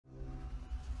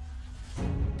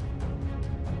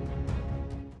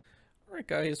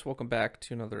Alright guys, welcome back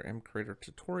to another MCreator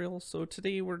tutorial. So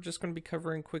today we're just going to be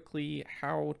covering quickly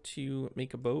how to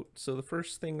make a boat. So the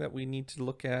first thing that we need to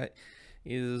look at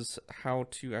is how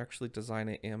to actually design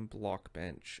it in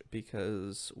Blockbench,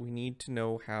 because we need to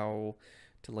know how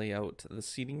to lay out the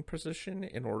seating position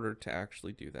in order to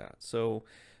actually do that. So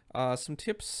some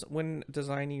tips when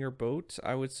designing your boat: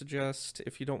 I would suggest,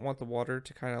 if you don't want the water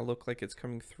to kind of look like it's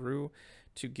coming through,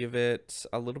 to give it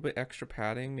a little bit extra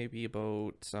padding, maybe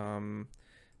about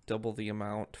double the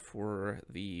amount for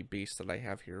the base that I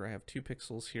have here. I have 2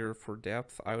 pixels here for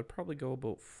depth. I would probably go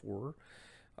about 4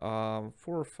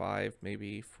 or 5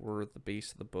 maybe for the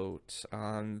base of the boat.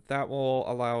 That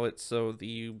will allow it so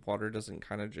the water doesn't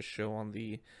kind of just show on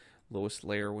the lowest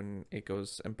layer when it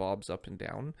goes and bobs up and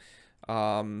down.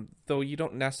 Though you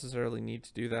don't necessarily need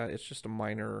to do that. It's just a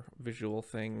minor visual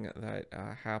thing that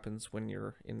happens when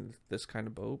you're in this kind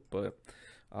of boat. But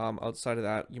outside of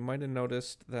that, you might have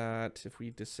noticed that if we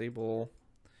disable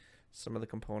some of the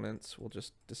components, we'll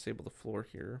just disable the floor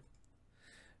here.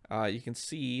 You can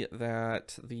see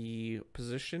that the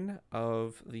position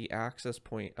of the access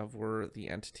point of where the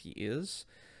entity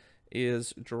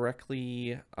is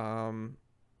directly over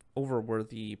where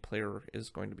the player is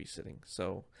going to be sitting.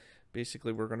 So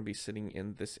basically we're going to be sitting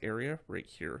in this area right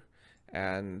here,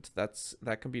 and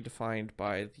that can be defined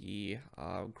by the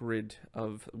grid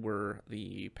of where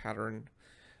the pattern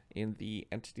in the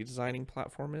entity designing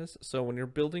platform is. So when you're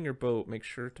building your boat, make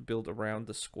sure to build around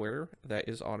the square that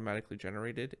is automatically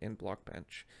generated in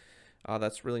Blockbench.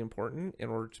 That's really important in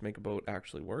order to make a boat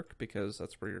actually work, because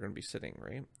that's where you're going to be sitting,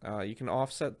 right? You can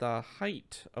offset the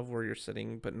height of where you're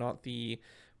sitting, but not the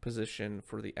position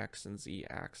for the X and Z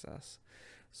axis.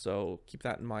 So keep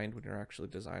that in mind when you're actually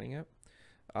designing it.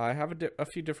 I have a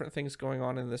few different things going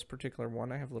on in this particular one.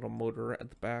 I have a little motor at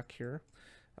the back here.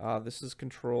 This is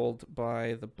controlled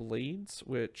by the blades,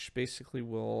 which basically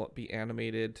will be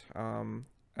animated.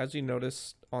 As you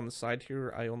notice on the side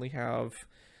here, I only have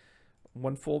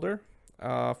one folder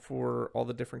for all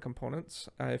the different components.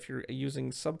 If you're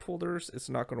using subfolders, it's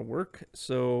not going to work.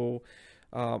 So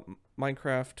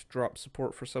Minecraft dropped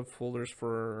support for subfolders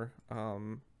for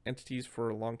entities for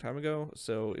a long time ago.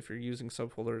 So if you're using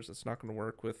subfolders, it's not going to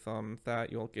work with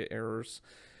that. You'll get errors.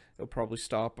 It'll probably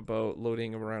stop about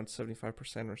loading around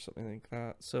 75% or something like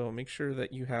that. So make sure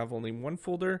that you have only one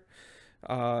folder,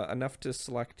 enough to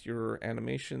select your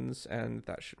animations, and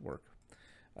that should work.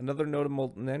 Another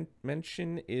notable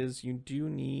mention is you do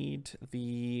need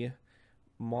the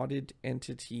modded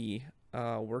entity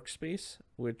workspace,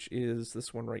 which is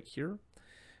this one right here.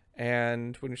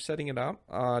 And when you're setting it up,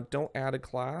 don't add a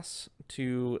class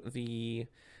to the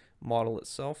model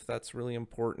itself. That's really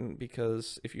important,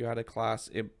 because if you add a class,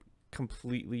 it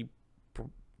completely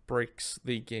breaks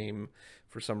the game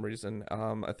for some reason.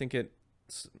 I think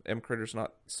MCreator's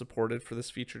not supported for this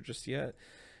feature just yet.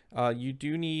 You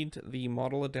do need the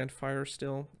model identifier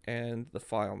still, and the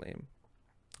file name.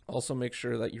 Also make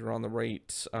sure that you're on the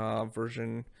right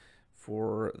version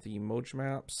for the Moj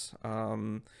maps,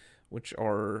 which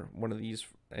are one of these.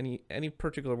 Any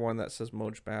particular one that says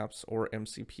Moj maps or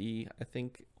MCP, I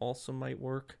think also might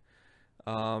work.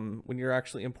 When you're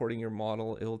actually importing your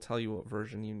model, it'll tell you what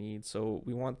version you need. So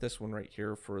we want this one right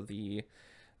here for the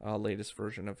latest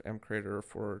version of MCreator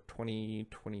for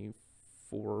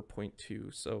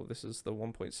 2024.2. So this is the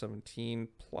 1.17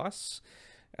 plus,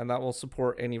 and that will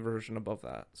support any version above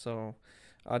that. So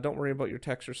don't worry about your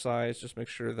texture size. Just make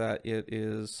sure that it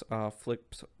is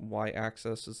flipped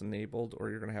y-axis is enabled,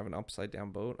 or you're going to have an upside down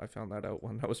boat. I found that out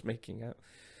when I was making it.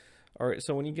 All right,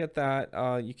 so when you get that,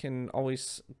 you can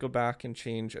always go back and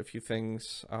change a few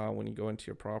things when you go into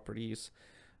your properties.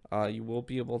 You will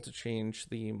be able to change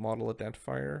the model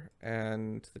identifier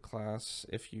and the class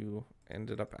if you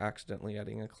ended up accidentally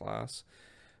adding a class.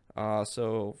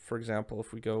 So for example,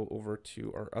 if we go over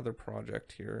to our other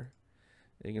project here,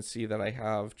 you can see that I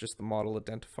have just the model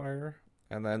identifier,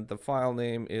 and then the file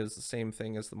name is the same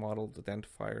thing as the model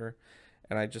identifier,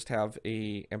 and I just have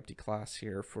a empty class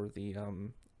here for the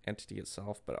entity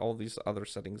itself, but all these other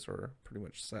settings are pretty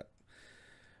much set.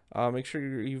 Make sure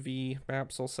your UV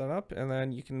map's all set up, and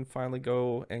then you can finally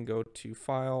go to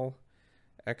File,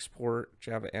 Export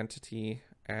Java Entity,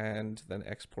 and then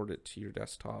export it to your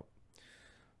desktop.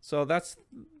 So that's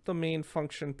the main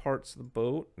function parts of the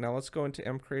boat. Now let's go into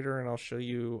MCreator, and I'll show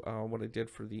you what I did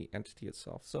for the entity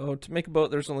itself. So to make a boat,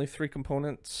 there's only 3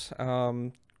 components.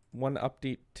 One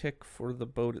update tick for the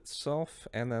boat itself,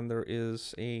 and then there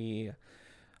is a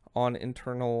on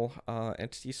internal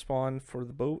entity spawn for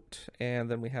the boat,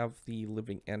 and then we have the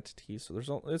living entity. So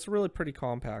it's really pretty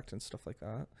compact and stuff like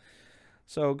that.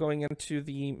 So going into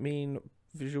the main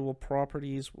visual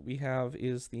properties, what we have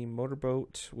is the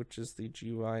motorboat, which is the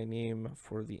GUI name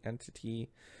for the entity.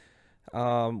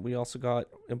 We also got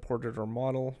imported our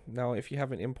model. Now, if you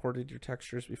haven't imported your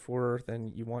textures before,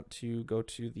 then you want to go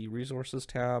to the resources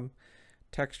tab,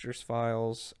 textures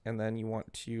files, and then you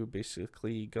want to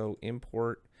basically go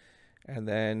import and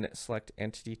then select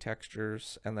entity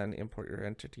textures and then import your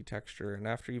entity texture. And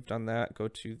after you've done that, go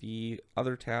to the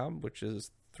other tab, which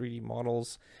is 3D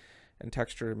models and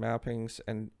texture mappings,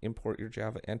 and import your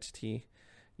Java entity.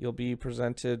 You'll be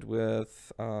presented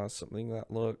with something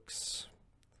that looks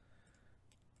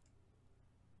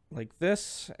like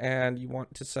this, and you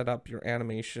want to set up your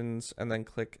animations and then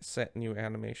click set new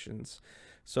animations.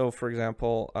 So for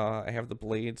example, I have the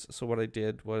blades. So what I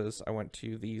did was I went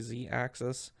to the Z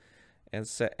axis and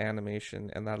set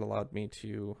animation, and that allowed me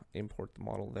to import the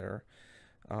model there.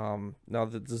 Now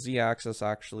the Z axis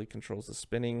actually controls the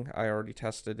spinning. I already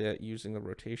tested it using the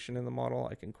rotation in the model.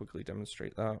 I can quickly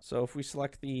demonstrate that. So if we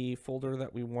select the folder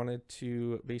that we wanted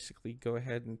to basically go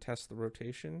ahead and test the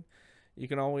rotation, you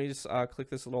can always click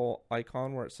this little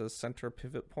icon where it says center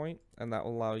pivot point, and that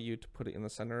will allow you to put it in the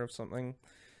center of something.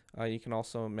 You can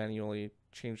also manually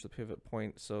change the pivot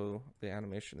point so the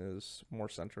animation is more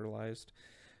centralized.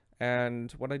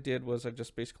 And what I did was I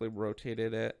just basically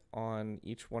rotated it on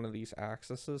each one of these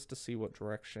axes to see what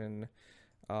direction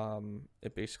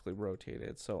it basically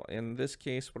rotated. So in this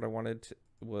case, what I wanted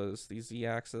was the Z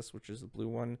axis, which is the blue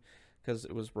one, because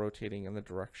it was rotating in the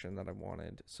direction that I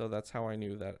wanted. So that's how I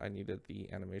knew that I needed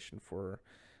the animation for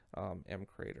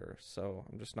MCreator. So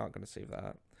I'm just not going to save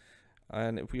that.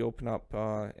 And if we open up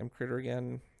MCreator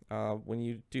again, when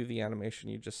you do the animation,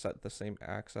 you just set the same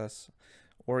axis,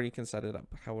 or you can set it up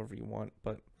however you want.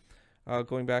 But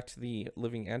going back to the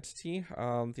living entity,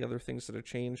 the other things that have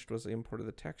changed was I imported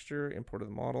the texture, imported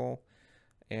the model,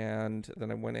 and then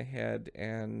I went ahead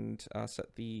and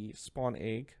set the spawn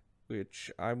egg,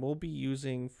 which I will be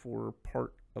using for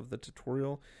part of the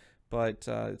tutorial, but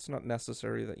it's not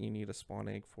necessary that you need a spawn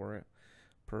egg for it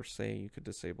per se. You could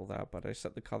disable that, but I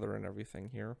set the color and everything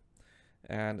here,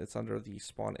 and it's under the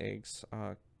spawn eggs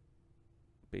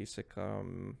basic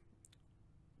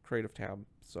creative tab.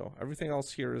 So everything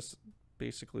else here is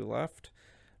basically left.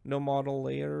 No model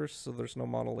layers, so there's no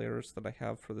model layers that I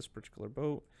have for this particular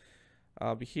boat.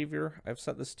 Behavior, I've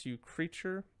set this to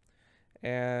creature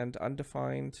and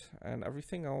undefined, and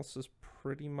everything else is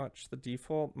pretty much the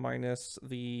default minus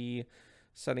the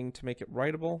setting to make it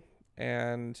writable.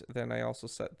 And then I also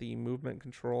set the movement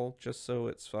control just so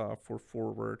it's for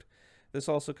forward. This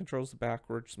also controls the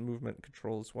backwards movement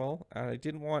control as well. And I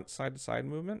didn't want side-to-side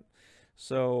movement,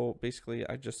 so basically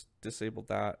I just disabled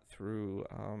that through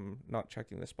not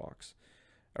checking this box.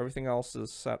 Everything else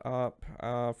is set up.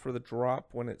 For the drop,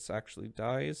 when it's actually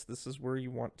dies, this is where you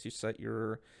want to set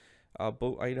your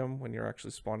boat item when you're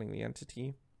actually spawning the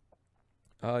entity.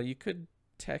 You could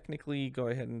technically go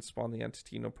ahead and spawn the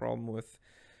entity, no problem with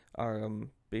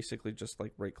basically just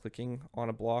like right clicking on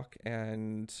a block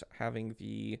and having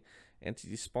the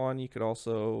entity spawn. You could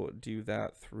also do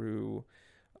that through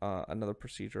another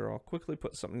procedure. I'll quickly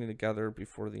put something together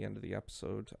before the end of the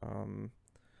episode,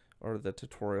 or the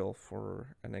tutorial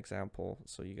for an example,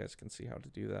 so you guys can see how to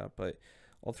do that. But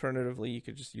alternatively, you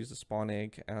could just use a spawn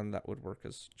egg, and that would work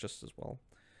just as well.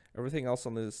 Everything else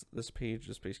on this page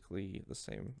is basically the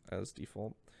same as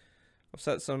default. I've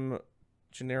set some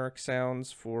generic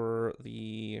sounds for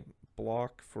the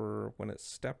block for when it's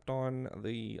stepped on.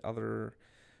 The other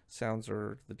sounds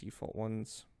are the default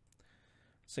ones.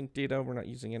 Sync data, we're not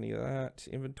using any of that.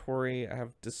 Inventory, I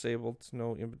have disabled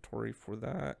no inventory for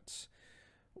that.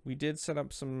 We did set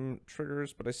up some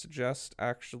triggers, but I suggest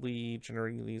actually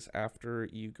generating these after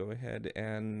you go ahead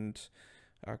and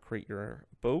create your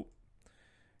boat.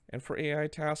 And for AI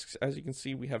tasks, as you can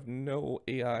see, we have no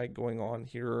AI going on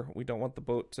here. We don't want the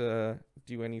boat to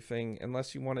do anything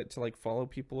unless you want it to like follow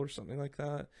people or something like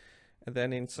that. And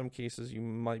then in some cases, you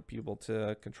might be able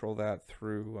to control that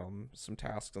through some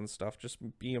tasks and stuff.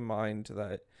 Just be in mind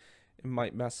that it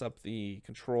might mess up the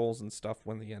controls and stuff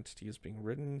when the entity is being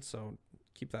written. So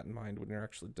keep that in mind when you're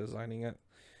actually designing it.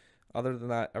 Other than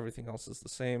that, everything else is the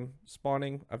same.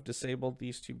 Spawning, I've disabled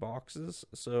these two boxes.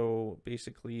 So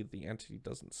basically the entity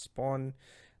doesn't spawn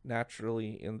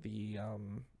naturally in the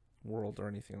world or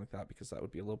anything like that, because that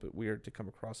would be a little bit weird to come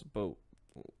across a boat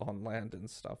on land and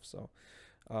stuff. So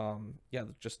yeah,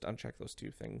 just uncheck those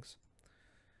two things.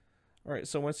 All right,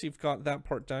 so once you've got that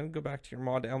part done, go back to your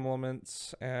mod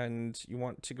elements, and you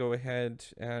want to go ahead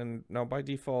and now by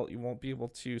default, you won't be able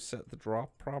to set the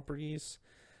drop properties.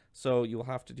 So you'll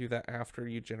have to do that after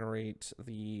you generate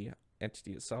the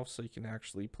entity itself, so you can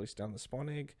actually place down the spawn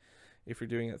egg if you're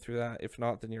doing it through that. If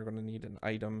not, then you're going to need an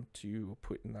item to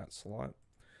put in that slot.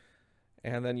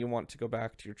 And then you want to go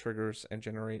back to your triggers and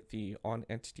generate the on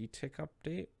entity tick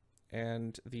update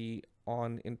and the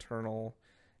on internal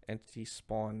entity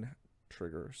spawn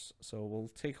triggers. So we'll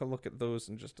take a look at those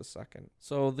in just a second.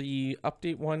 So the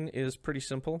update one is pretty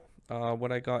simple.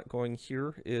 What I got going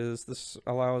here is this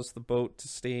allows the boat to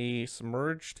stay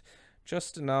submerged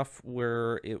just enough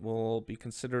where it will be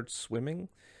considered swimming,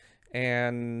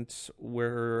 and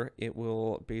where it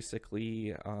will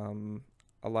basically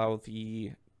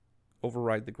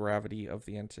override the gravity of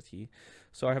the entity.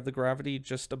 So I have the gravity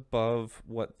just above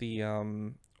what the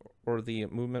or the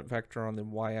movement vector on the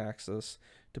y-axis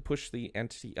to push the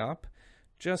entity up,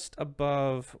 just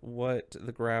above what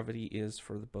the gravity is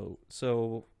for the boat.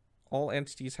 So all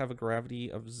entities have a gravity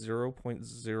of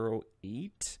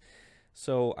 0.08.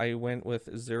 So I went with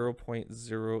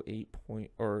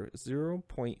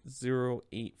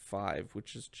 0.085,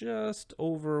 which is just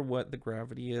over what the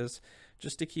gravity is,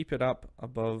 just to keep it up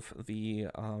above the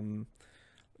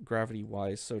gravity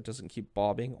wise, so it doesn't keep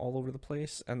bobbing all over the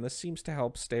place. And this seems to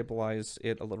help stabilize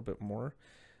it a little bit more.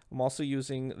 I'm also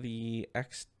using the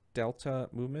X delta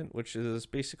movement, which is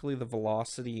basically the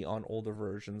velocity on older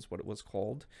versions, what it was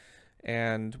called.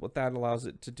 And what that allows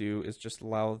it to do is just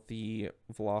allow the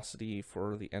velocity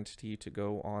for the entity to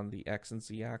go on the X and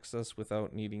Z axis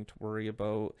without needing to worry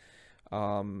about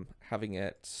having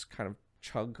it kind of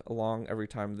chug along every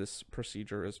time this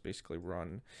procedure is basically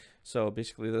run. So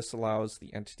basically this allows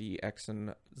the entity X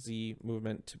and Z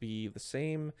movement to be the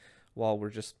same while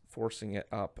we're just forcing it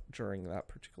up during that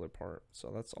particular part.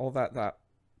 So that's all that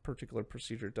particular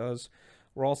procedure does.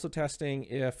 We're also testing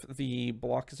if the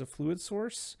block is a fluid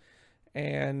source,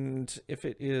 and if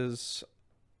it is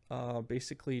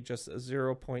basically just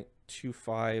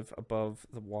 0.25 above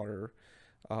the water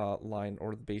line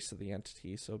or the base of the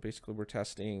entity. So basically we're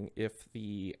testing if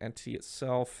the entity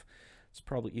itself, it's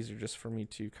probably easier just for me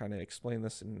to kind of explain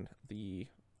this in the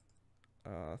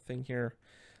thing here.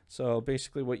 So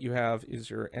basically what you have is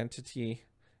your entity,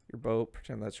 your boat,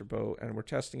 pretend that's your boat, and we're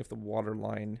testing if the water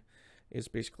line is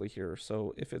basically here.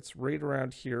 So if it's right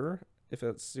around here, if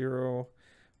it's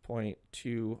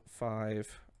 0.25,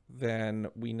 then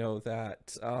we know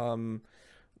that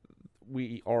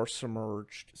we are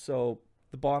submerged. So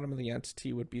the bottom of the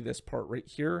entity would be this part right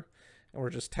here, and we're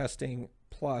just testing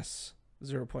plus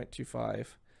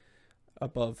 0.25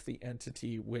 above the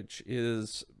entity, which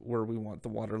is where we want the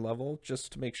water level,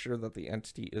 just to make sure that the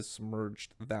entity is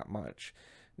submerged that much.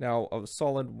 Now, a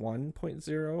solid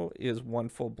 1.0 is one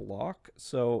full block,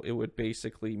 so it would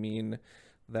basically mean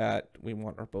that we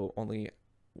want our boat only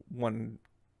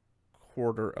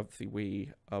 1/4 of the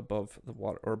way above the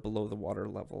water or below the water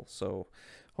level. So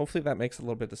hopefully that makes a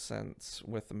little bit of sense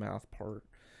with the math part.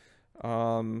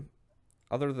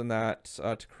 Other than that,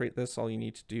 to create this, all you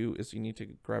need to do is you need to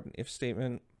grab an if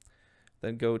statement,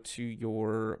 then go to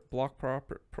your block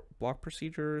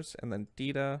procedures, and then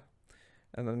data,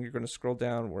 and then you're going to scroll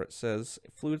down where it says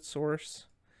fluid source,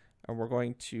 and we're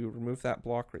going to remove that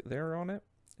block right there on it,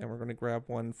 and we're going to grab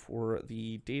one for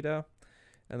the data,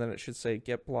 and then it should say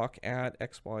get block at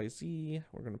XYZ.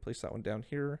 We're going to place that one down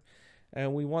here,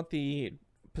 and we want the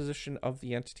position of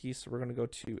the entity, so we're going to go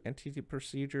to entity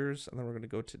procedures, and then we're going to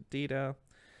go to data,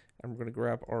 and we're going to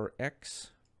grab our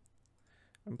X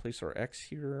and place our X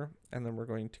here, and then we're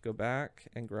going to go back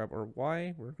and grab our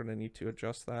Y. We're going to need to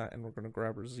adjust that, and we're going to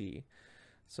grab our Z.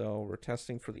 So we're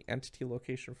testing for the entity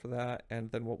location for that,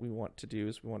 and then what we want to do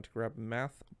is we want to grab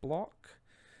math block,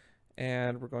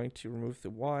 and we're going to remove the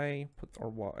Y, put our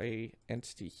Y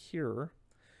entity here,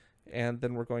 and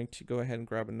then we're going to go ahead and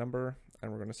grab a number,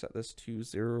 and we're going to set this to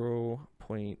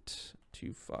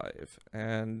 0.25,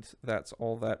 and that's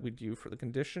all that we do for the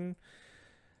condition.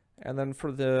 And then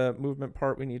for the movement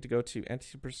part, we need to go to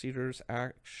entity procedures,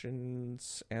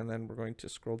 actions, and then we're going to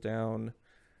scroll down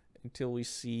until we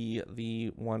see the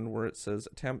one where it says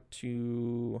attempt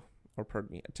to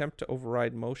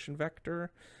override motion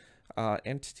vector,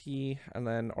 entity, and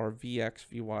then our VX,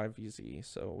 VY, VZ.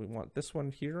 So we want this one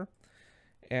here.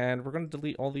 And we're going to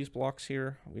delete all these blocks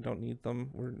here. We don't need them.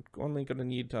 We're only going to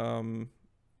need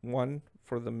one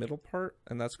for the middle part,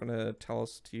 and that's going to tell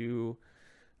us to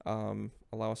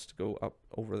allow us to go up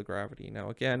over the gravity. Now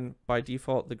again, by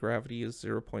default, the gravity is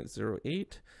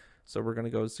 0.08. So we're going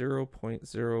to go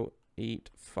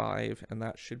 0.085, and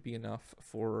that should be enough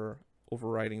for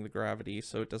overriding the gravity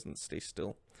so it doesn't stay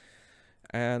still.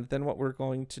 And then what we're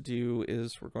going to do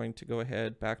is we're going to go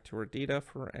ahead back to our data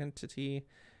for our entity,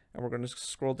 and we're going to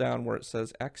scroll down where it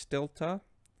says X delta,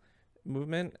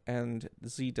 movement and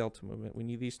Z delta movement. We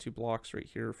need these two blocks right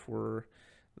here for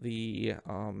the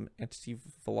entity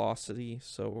velocity.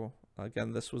 So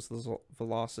again, this was the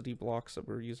velocity blocks that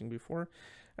we were using before,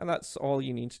 and that's all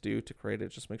you need to do to create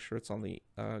it. Just make sure it's on the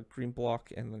green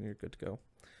block, and then you're good to go.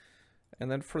 And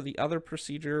then for the other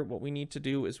procedure, what we need to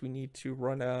do is we need to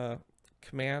run a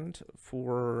command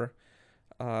for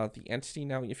the entity.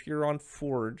 Now, if you're on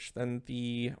Forge, then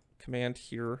the command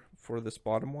here for this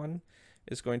bottom one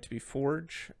is going to be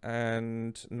Forge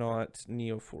and not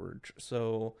NeoForge.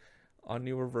 So on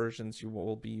newer versions, you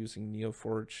will be using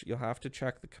NeoForge. You'll have to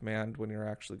check the command when you're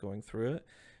actually going through it.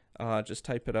 Just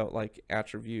type it out like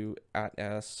attribute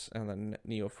 @s and then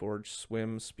NeoForge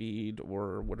swim speed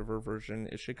or whatever version.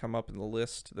 It should come up in the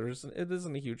list. It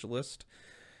isn't a huge list.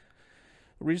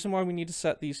 The reason why we need to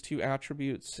set these two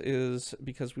attributes is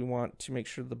because we want to make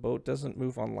sure the boat doesn't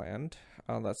move on land.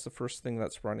 That's the first thing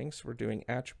that's running. So we're doing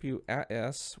attribute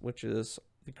 @s, which is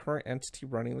the current entity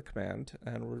running the command,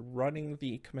 and we're running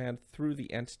the command through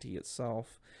the entity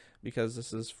itself because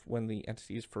this is when the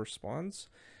entity first spawns.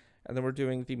 And then we're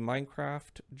doing the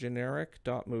Minecraft generic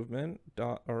dot movement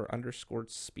dot or underscored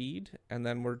speed, and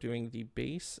then we're doing the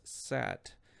base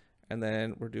set, and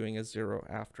then we're doing a 0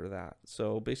 after that.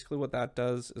 So basically what that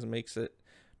does is makes it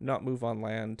not move on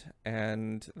land,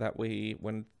 and that way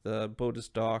when the boat is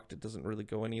docked, it doesn't really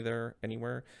go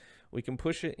anywhere. We can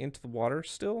push it into the water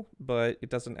still, but it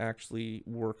doesn't actually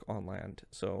work on land.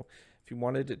 So if you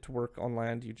wanted it to work on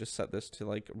land, you just set this to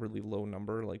like a really low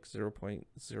number, like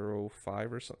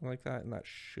 0.05 or something like that, and that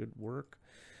should work.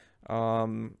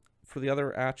 For the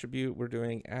other attribute, we're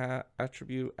doing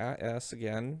attribute @s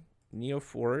again,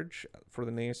 NeoForge for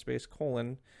the namespace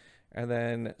colon, and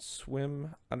then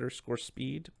swim underscore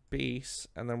speed base,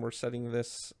 and then we're setting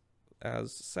this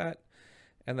as set,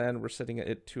 and then we're setting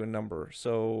it to a number.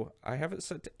 So I have it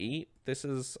set to 8. This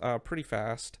is pretty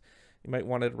fast. You might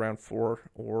want it around 4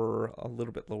 or a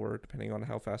little bit lower depending on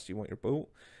how fast you want your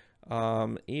boat.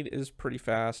 8 is pretty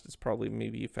fast. It's probably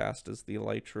maybe fast as the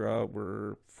Elytra,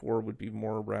 where 4 would be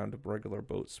more around a regular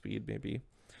boat speed maybe.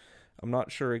 I'm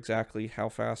not sure exactly how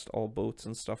fast all boats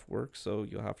and stuff work, so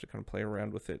you'll have to kind of play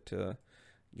around with it to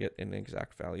get an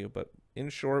exact value. But in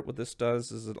short, what this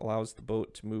does is it allows the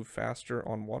boat to move faster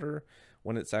on water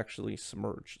when it's actually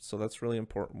submerged. So that's really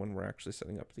important when we're actually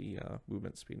setting up the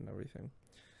movement speed and everything.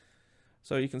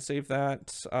 So you can save that.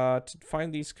 To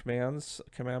find these command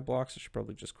blocks, I should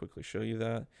probably just quickly show you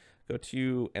that. Go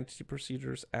to Entity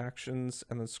Procedures, Actions,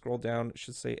 and then scroll down. It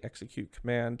should say Execute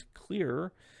Command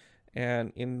Clear,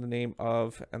 and in the name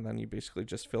of, and then you basically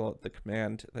just fill out the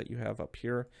command that you have up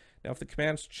here. Now if the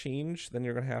commands change, then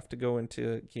you're going to have to go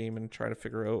into game and try to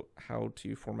figure out how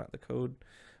to format the code,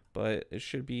 but it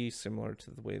should be similar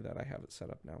to the way that I have it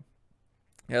set up now.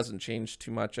 It hasn't changed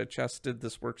too much. I just did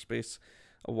this workspace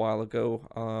a while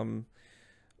ago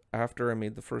after I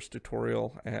made the first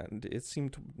tutorial, and it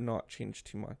seemed to not change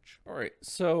too much. Alright,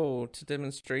 so to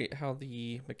demonstrate how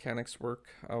the mechanics work,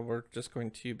 we're just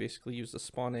going to basically use the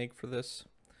spawn egg for this.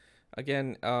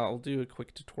 Again, I'll do a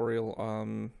quick tutorial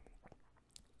on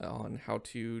how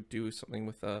to do something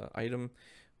with an item,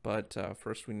 but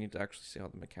first we need to actually see how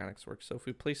the mechanics work. So if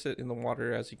we place it in the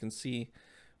water, as you can see,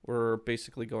 we're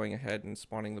basically going ahead and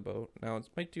spawning the boat. Now it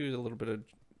might do a little bit of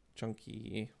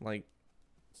junky like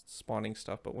spawning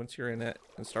stuff, but once you're in it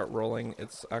and start rolling,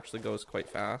 it actually goes quite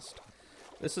fast.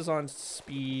 This is on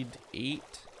speed 8.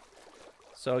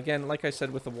 So again, like I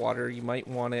said with the water, you might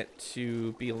want it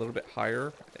to be a little bit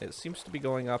higher. It seems to be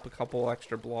going up a couple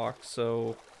extra blocks,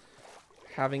 so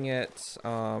having it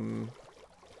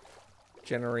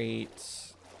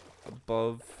generate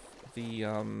above the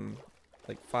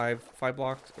like 5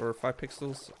 blocks or 5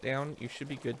 pixels down, you should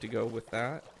be good to go with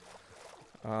that.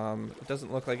 It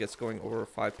doesn't look like it's going over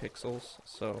 5 pixels,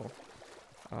 so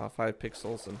 5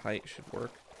 pixels in height should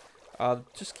work.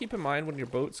 Just keep in mind when your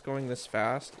boat's going this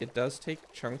fast, it does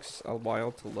take chunks a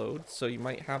while to load, so you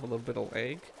might have a little bit of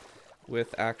lag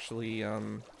with actually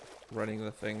running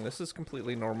the thing. This is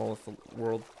completely normal with the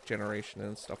world generation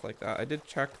and stuff like that. I did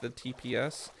check the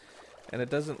TPS, and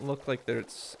it doesn't look like that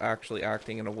it's actually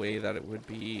acting in a way that it would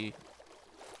be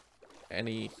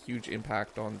any huge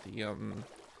impact on the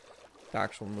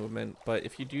actual movement. But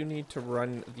if you do need to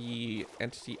run the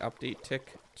entity update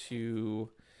tick to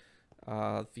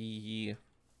the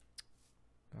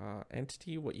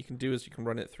entity, what you can do is you can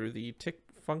run it through the tick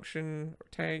function or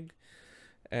tag,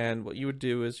 and what you would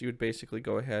do is you would basically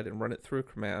go ahead and run it through a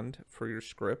command for your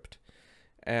script,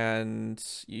 and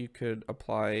you could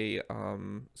apply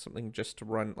something just to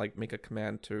run, like make a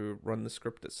command to run the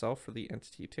script itself for the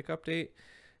entity tick update.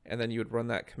 and then you would run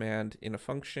that command in a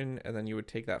function, and then you would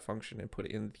take that function and put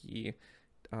it in the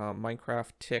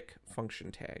Minecraft tick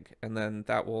function tag, and then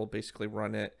that will basically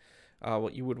run it.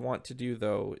 What you would want to do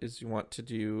though is you want to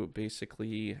do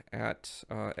basically at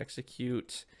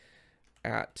execute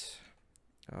at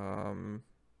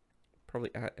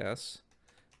probably at s,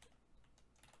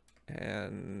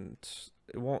 and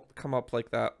it won't come up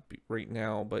like that right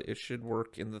now, but it should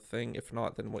work in the thing. If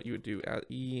not, then what you would do at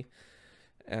e,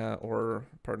 or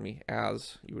pardon me,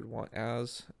 as, you would want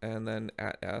as, and then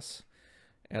at s,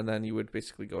 and then you would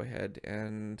basically go ahead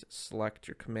and select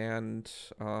your command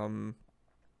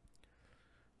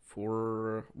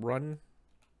for run,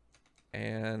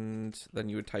 and then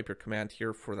you would type your command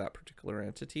here for that particular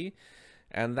entity,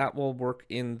 and that will work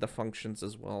in the functions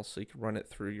as well. So you can run it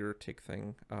through your tick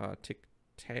thing, tick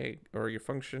tag, or your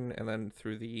function, and then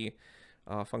through the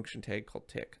function tag called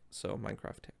tick, so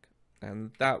Minecraft tick.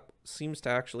 And that seems to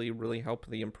actually really help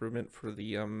the improvement for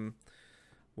the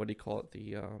what do you call it,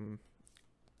 the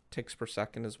ticks per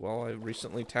second as well. I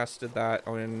recently tested that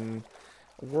on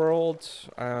world,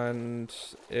 and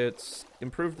it's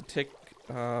improved the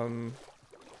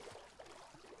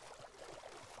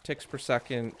ticks per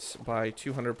second by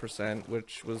 200%,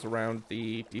 which was around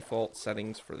the default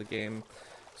settings for the game.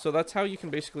 So that's how you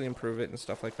can basically improve it and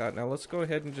stuff like that. Now let's go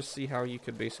ahead and just see how you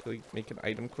could basically make an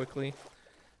item quickly.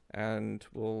 And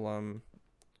we'll,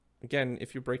 again,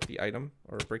 if you break the item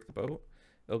or break the boat,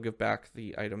 it'll give back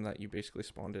the item that you basically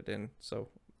spawned it in. So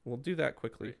we'll do that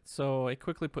quickly. So I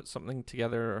quickly put something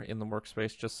together in the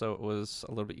workspace just so it was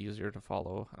a little bit easier to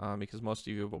follow, because most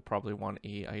of you will probably want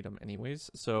a item anyways.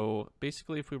 So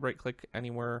basically, if we right click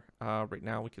anywhere right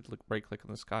now, we could right click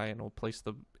on the sky and we'll place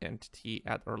the entity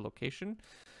at our location.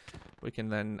 We can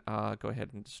then go ahead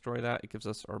and destroy that. It gives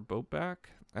us our boat back.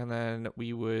 And then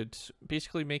we would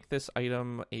basically make this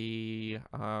item a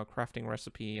crafting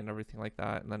recipe and everything like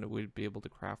that. And then we'd be able to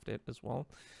craft it as well.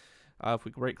 If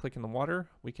we right click in the water,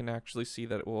 we can actually see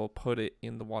that it will put it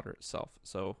in the water itself.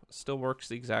 So it still works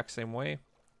the exact same way,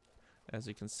 as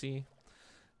you can see.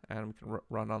 And we can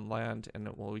run on land, and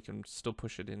we can still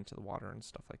push it into the water and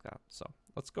stuff like that. So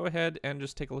let's go ahead and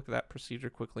just take a look at that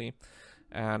procedure quickly,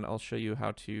 and I'll show you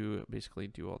how to basically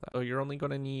do all that. So you're only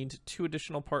going to need 2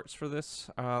 additional parts for this.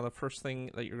 The first thing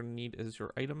that you're going to need is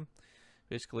your item.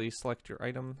 Basically select your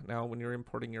item. Now when you're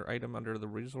importing your item under the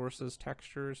resources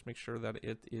textures, make sure that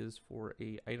it is for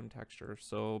a item texture.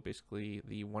 So basically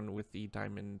the one with the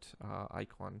diamond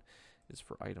icon is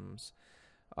for items.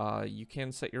 You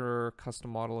can set your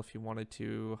custom model if you wanted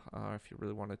to, if you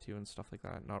really wanted to and stuff like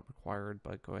that. Not required,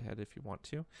 but go ahead if you want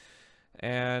to.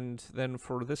 And then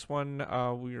for this one,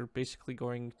 we're basically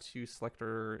going to select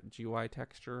our GUI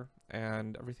texture,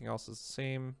 and everything else is the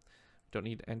same. Don't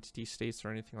need entity states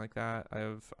or anything like that.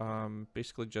 I've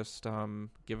basically just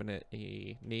given it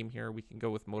a name here. We can go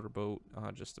with motorboat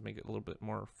just to make it a little bit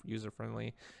more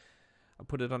user-friendly. I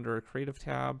put it under a creative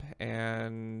tab,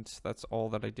 and that's all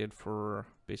that I did for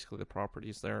basically the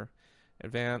properties there.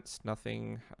 Advanced,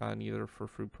 nothing, neither for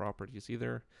food properties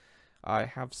either. I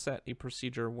have set a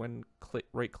procedure when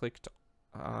right-clicked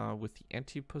with the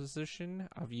entity position.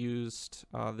 I've used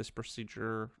this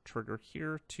procedure trigger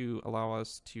here to allow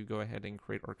us to go ahead and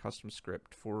create our custom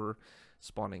script for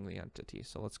spawning the entity.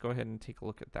 So let's go ahead and take a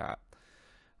look at that.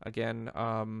 Again,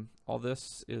 all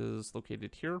this is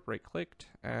located here, right-clicked,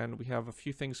 and we have a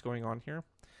few things going on here.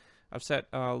 I've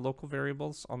set local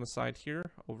variables on the side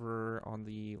here, over on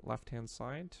the left-hand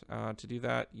side. To do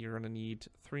that, you're going to need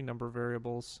 3 number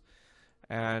variables,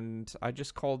 and I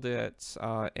just called it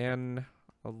n,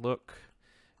 a look,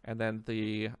 and then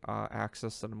the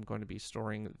axis that I'm going to be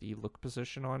storing the look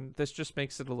position on. This just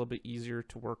makes it a little bit easier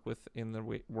to work with in the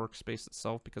workspace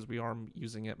itself, because we are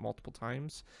using it multiple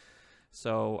times.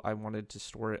 So I wanted to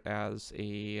store it as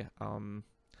a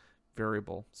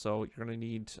variable. So you're going to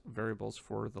need variables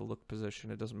for the look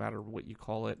position. It doesn't matter what you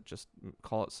call it, just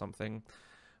call it something.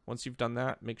 Once you've done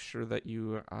that, make sure that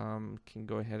you can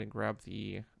go ahead and grab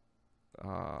the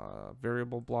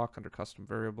variable block under custom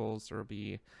variables. There will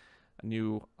be a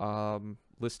new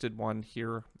listed one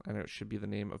here, and it should be the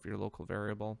name of your local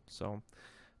variable. So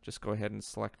just go ahead and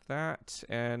select that,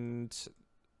 and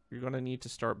you're going to need to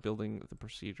start building the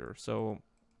procedure. So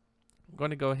I'm going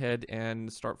to go ahead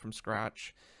and start from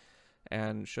scratch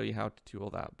and show you how to do all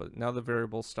that. But now the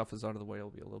variable stuff is out of the way, it'll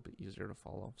be a little bit easier to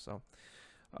follow. So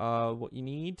what you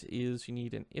need is you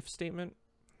need an if statement,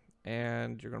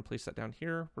 and you're going to place that down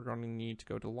here. We're going to need to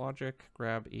go to logic,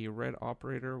 grab a red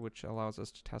operator, which allows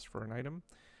us to test for an item.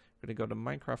 We're going to go to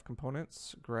Minecraft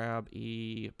components, grab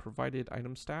a provided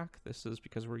item stack. This is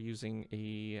because we're using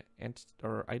a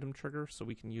item trigger, so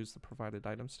we can use the provided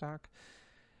item stack.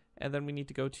 And then we need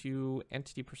to go to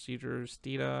entity procedures,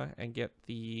 data, and get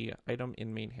the item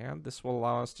in main hand. This will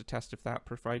allow us to test if that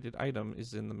provided item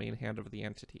is in the main hand of the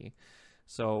entity.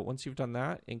 So once you've done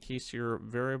that, in case your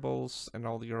variables and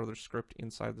all your other script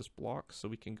inside this block, so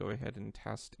we can go ahead and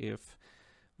test if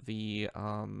the,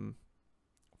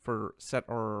 for set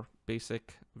our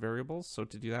basic variables. So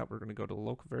to do that, we're going to go to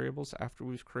local variables after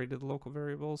we've created the local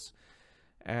variables.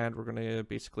 And we're going to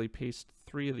basically paste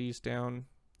 3 of these down.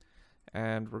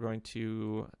 And we're going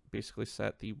to basically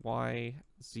set the Y,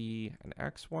 Z, and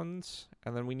X ones.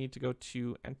 And then we need to go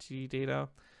to entity data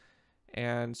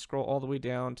and scroll all the way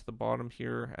down to the bottom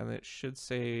here. And it should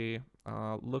say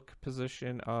look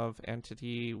position of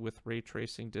entity with ray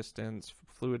tracing distance,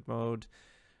 fluid mode,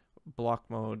 block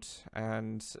mode.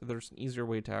 And there's an easier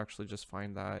way to actually just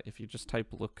find that. If you just type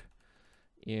look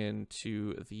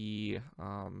into the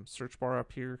search bar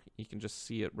up here, you can just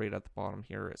see it right at the bottom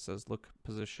here. It says look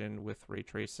position with ray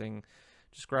tracing.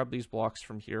 Just grab these blocks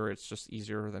from here. It's just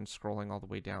easier than scrolling all the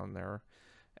way down there.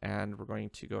 And we're going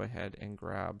to go ahead and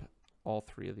grab all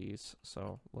 3 of these.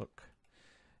 So look,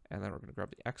 and then we're going to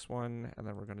grab the X one, and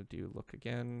then we're going to do look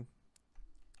again,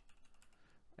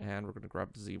 and we're going to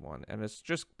grab the Z one, and it's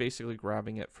just basically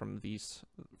grabbing it from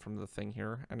the thing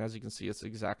here. And as you can see, it's the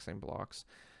exact same blocks.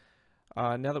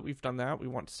 Now that we've done that, we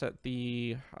want to set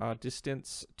the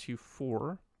distance to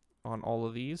 4 on all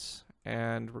of these,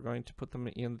 and we're going to put them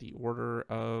in the order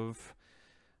of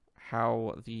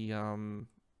how the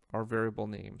our variable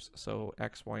names. So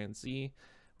X, Y, and Z.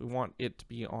 We want it to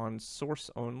be on source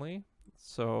only.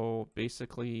 So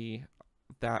basically,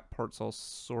 that part's all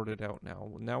sorted out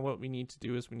now. Now what we need to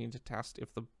do is we need to test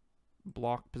if the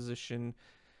block position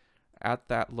at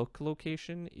that look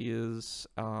location is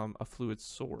a fluid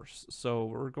source. So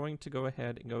we're going to go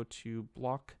ahead and go to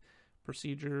block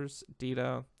procedures,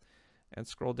 data, and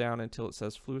scroll down until it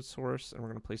says fluid source, and we're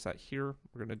going to place that here.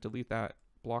 We're going to delete that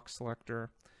block selector,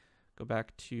 go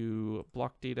back to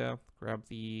block data, grab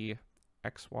the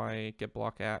XY get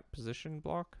block at position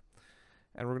block,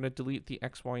 and we're going to delete the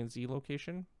X, Y, and Z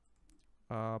location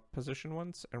position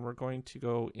ones, and we're going to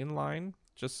go inline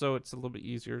just so it's a little bit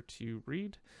easier to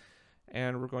read.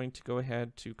 And we're going to go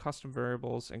ahead to custom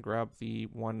variables and grab the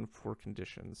one for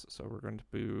conditions. So we're going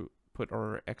to put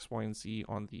our X, Y, and Z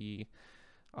on the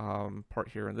part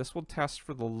here. And this will test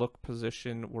for the look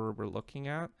position where we're looking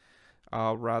at,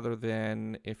 rather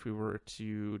than if we were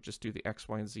to just do the X,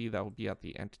 Y, and Z, that would be at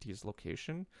the entity's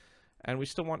location. And we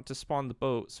still want to spawn the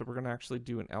boat, so we're going to actually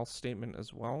do an else statement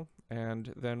as well.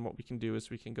 And then what we can do is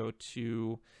we can go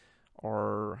to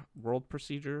our world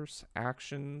procedures,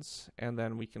 actions, and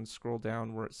then we can scroll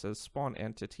down where it says spawn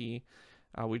entity.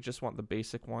 We just want the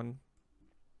basic one,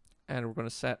 and we're going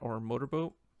to set our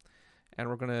motorboat, and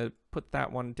we're going to put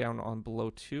that one down on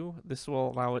below 2. This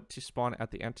will allow it to spawn at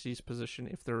the entity's position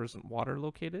if there isn't water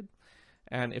located,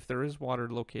 and if there is water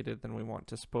located, then we want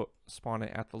to spawn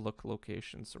it at the look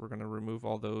location. So we're going to remove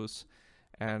all those,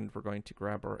 and we're going to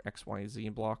grab our X, Y, Z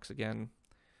blocks again.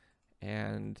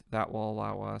 And that will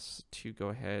allow us to go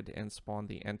ahead and spawn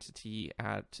the entity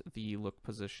at the look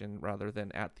position rather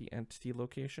than at the entity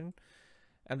location.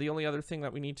 And the only other thing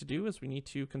that we need to do is we need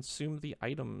to consume the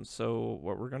item. So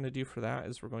what we're going to do for that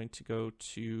is we're going to go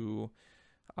to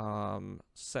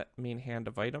set main hand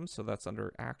of items. So that's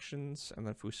under actions. And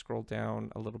then if we scroll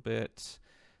down a little bit,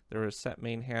 there is set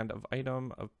main hand of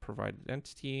item of provided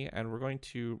entity. And we're going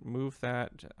to move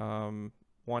that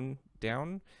one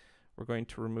down. We're going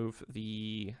to remove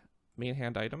the main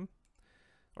hand item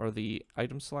or the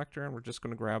item selector, and we're just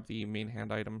going to grab the main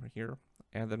hand item here.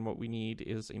 And then what we need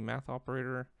is a math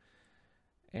operator,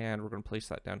 and we're going to place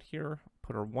that down here,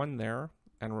 put our 1 there,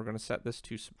 and we're going to set this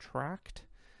to subtract,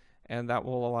 and that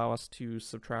will allow us to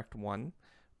subtract 1,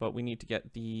 but we need to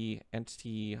get the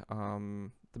entity,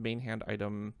 the main hand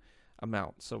item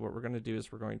amount. So what we're going to do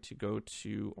is we're going to go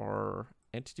to our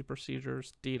entity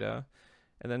procedures, data,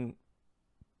 and then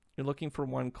you're looking for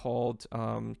one called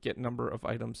get number of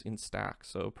items in stack.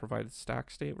 So provided stack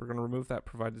state, we're going to remove that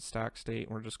provided stack state,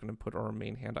 and we're just going to put our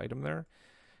main hand item there.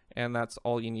 And that's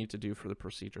all you need to do for the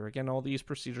procedure. Again, all these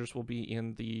procedures will be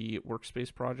in the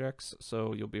workspace projects,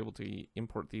 so you'll be able to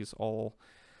import these all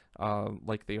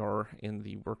like they are in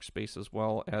the workspace, as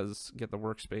well as get the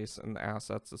workspace and the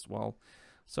assets as well.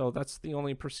 So that's the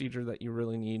only procedure that you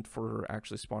really need for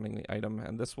actually spawning the item,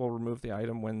 and this will remove the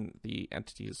item when the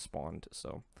entity is spawned.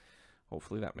 So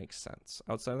hopefully that makes sense.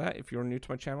 Outside of that, if you're new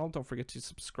to my channel, don't forget to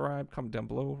subscribe, comment down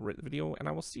below, rate the video, and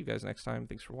I will see you guys next time.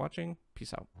 Thanks for watching.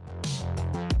 Peace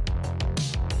out.